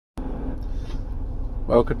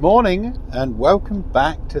Well, good morning and welcome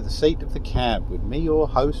back to the seat of the cab with me, your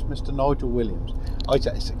host, Mr. Nigel Williams.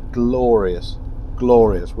 It's a glorious,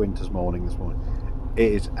 glorious winter's morning this morning.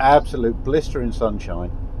 It is absolute blistering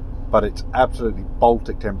sunshine, but it's absolutely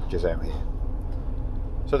Baltic temperatures out here.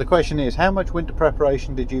 So the question is, how much winter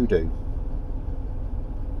preparation did you do?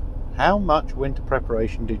 How much winter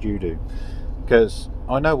preparation did you do? Because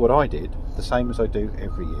I know what I did, the same as I do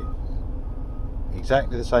every year.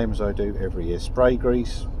 Exactly the same as I do every year. Spray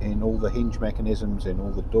grease in all the hinge mechanisms, in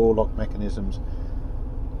all the door lock mechanisms.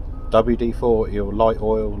 WD-40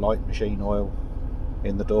 or light machine oil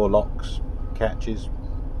in the door locks, catches.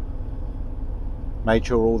 Made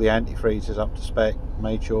sure all the antifreeze is up to spec.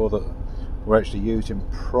 Made sure that we're actually using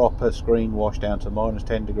proper screen wash down to minus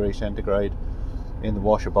 10 degrees centigrade in the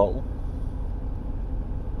washer bottle.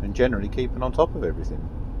 And generally keeping on top of everything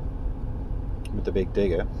with the big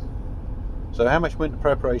digger. So how much winter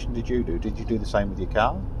preparation did you do? Did you do the same with your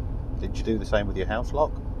car? Did you do the same with your house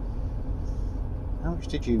lock? How much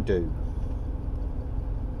did you do?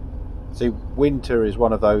 See, winter is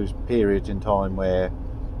one of those periods in time where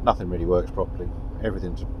nothing really works properly.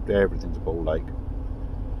 Everything's a ball ache.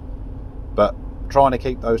 But trying to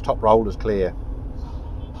keep those top rollers clear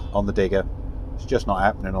on the digger, it's just not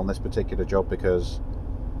happening on this particular job, because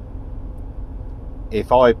if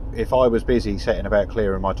I was busy setting about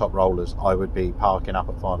clearing my top rollers, I would be parking up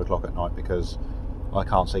at 5 o'clock at night, because I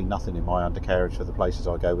can't see nothing in my undercarriage for the places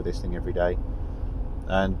I go with this thing every day.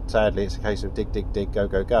 And sadly, it's a case of dig, go,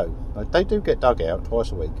 go, go. They do get dug out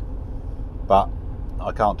twice a week, but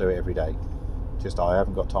I can't do it every day. Just I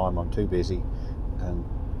haven't got time, I'm too busy, and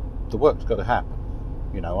the work's got to happen.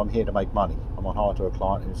 You know, I'm here to make money. I'm on hire to a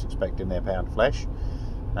client who's expecting their pound of flesh.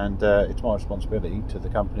 And it's my responsibility to the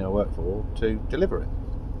company I work for to deliver it.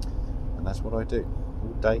 And that's what I do,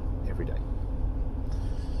 all day, every day.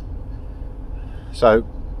 So,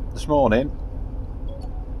 this morning,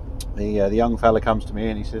 the young fella comes to me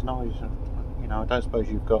and he says, "No, I don't suppose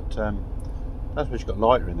you've got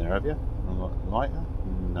lighter in there, have you?" I'm like, "Lighter?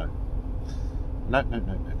 No. No.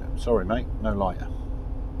 Sorry, mate, no lighter."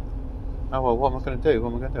 "Oh, well, what am I going to do?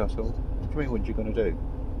 I said, "Well, what do you mean, what are you going to do?"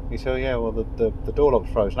 He said, "Yeah, well, the door lock's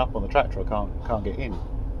frozen up on the tractor. I can't get in." I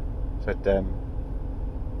said,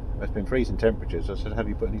 "It's been freezing temperatures." I said, "Have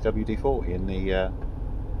you put any WD-40 in the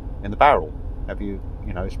barrel? Have you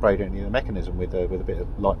sprayed any of the mechanism with a bit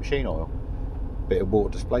of light machine oil, a bit of water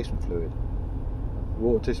displacement fluid?"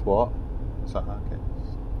 "Water dis what?" It's like, okay.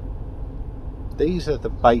 These are the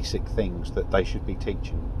basic things that they should be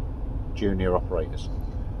teaching junior operators.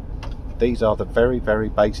 These are the very, very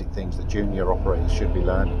basic things that junior operators should be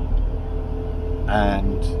learning.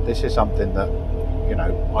 And this is something that,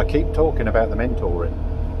 I keep talking about the mentoring.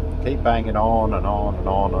 Keep banging on and on and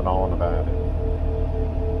on and on about it.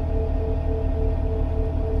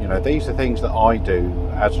 These are things that I do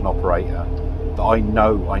as an operator, that I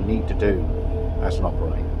know I need to do as an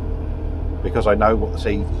operator. Because I know what the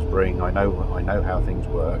seasons bring, I know how things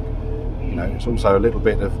work. It's also a little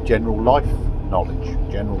bit of general life knowledge,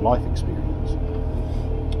 general life experience,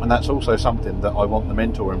 and that's also something that I want the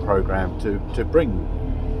mentoring program to bring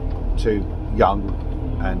to young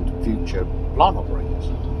and future plant operators,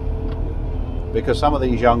 because some of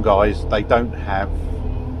these young guys, they don't have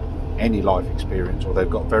any life experience, or they've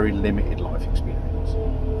got very limited life experience.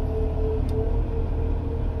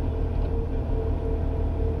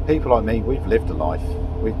 People like me, we've lived a life,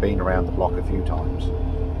 we've been around the block a few times,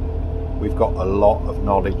 we've got a lot of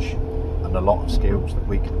knowledge and a lot of skills that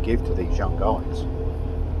we can give to these young guys.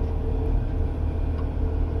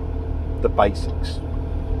 The basics,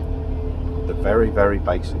 the very, very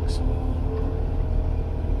basics.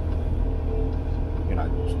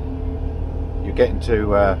 You're getting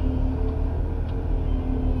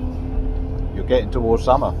towards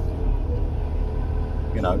summer.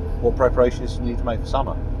 What preparations do you need to make for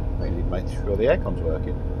summer? You need to make sure the aircon's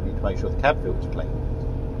working. You need to make sure the cab filter's clean.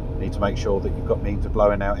 You need to make sure that you've got means of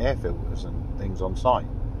blowing out air filters and things on site.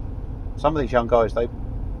 Some of these young guys,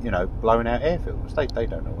 blowing out air filters, they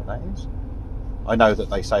don't know what that is. I know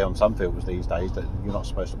that they say on some filters these days that you're not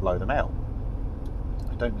supposed to blow them out.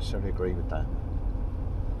 I don't necessarily agree with that.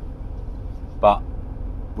 But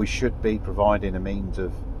we should be providing a means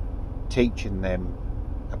of teaching them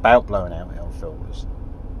about blowing out air filters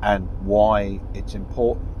and why it's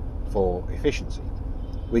important for efficiency.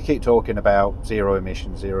 We keep talking about zero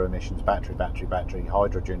emissions, battery,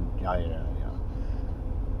 hydrogen, yeah.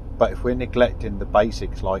 But if we're neglecting the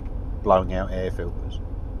basics like blowing out air filters,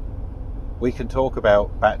 we can talk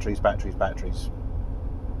about batteries,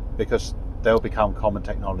 because they'll become common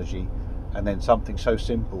technology, and then something so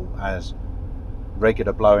simple as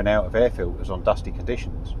regular blowing out of air filters on dusty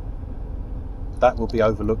conditions, that will be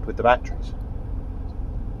overlooked with the batteries.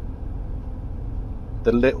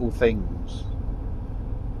 The little things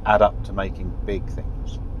add up to making big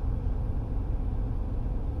things.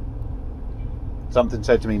 Something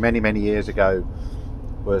said to me many, many years ago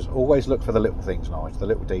was, always look for the little things, Nigel, the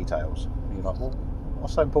little details. And you're like, well,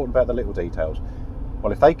 what's so important about the little details?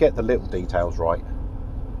 Well, if they get the little details right,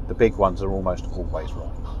 the big ones are almost always right.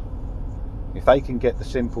 If they can get the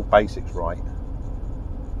simple basics right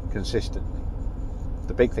consistently,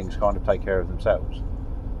 the big things kind of take care of themselves.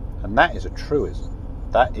 And that is a truism.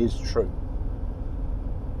 That is true.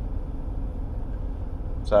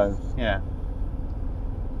 So, yeah.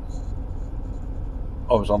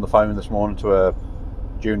 I was on the phone this morning to a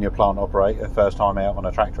junior plant operator, first time out on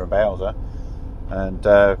a tractor and bowser, and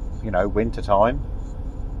winter time,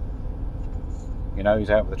 he's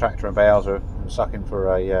out with the tractor and bowser sucking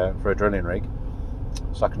for a drilling rig,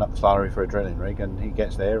 sucking up the slurry for a drilling rig, and he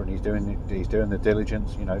gets there and he's doing the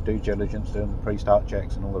diligence, due diligence, doing the pre-start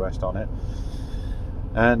checks and all the rest on it,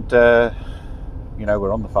 and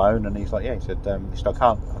we're on the phone, and he's like, he said I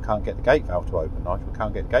can't get the gate valve to open, Nigel. We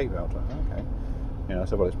can't get the gate valve to open. Okay. I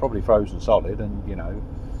said, well, it's probably frozen solid, and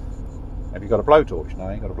have you got a blowtorch? No,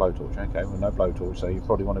 I ain't got a blowtorch. Okay, well, no blowtorch, so you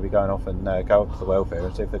probably want to be going off and go up to the welfare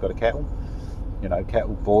and see if they've got a kettle.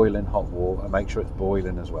 Kettle boiling hot water, make sure it's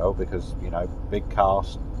boiling as well, because big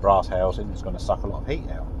cast brass housing is going to suck a lot of heat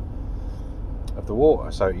out of the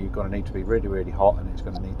water, so you're going to need to be really, really hot, and it's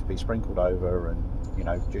going to need to be sprinkled over, and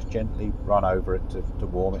just gently run over it to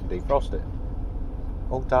warm it and defrost it.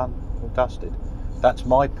 All done, all dusted. That's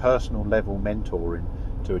my personal level mentoring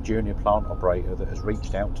to a junior plant operator that has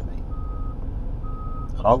reached out to me.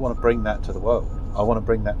 And I want to bring that to the world. I want to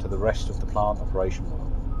bring that to the rest of the plant operation world.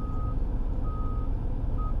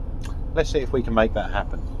 Let's see if we can make that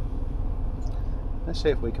happen. Let's see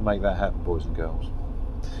if we can make that happen, boys and girls.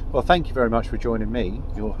 Well, thank you very much for joining me,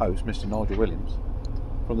 your host, Mr. Nigel Williams,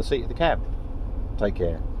 from the seat of the cab. Take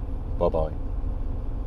care. Bye-bye.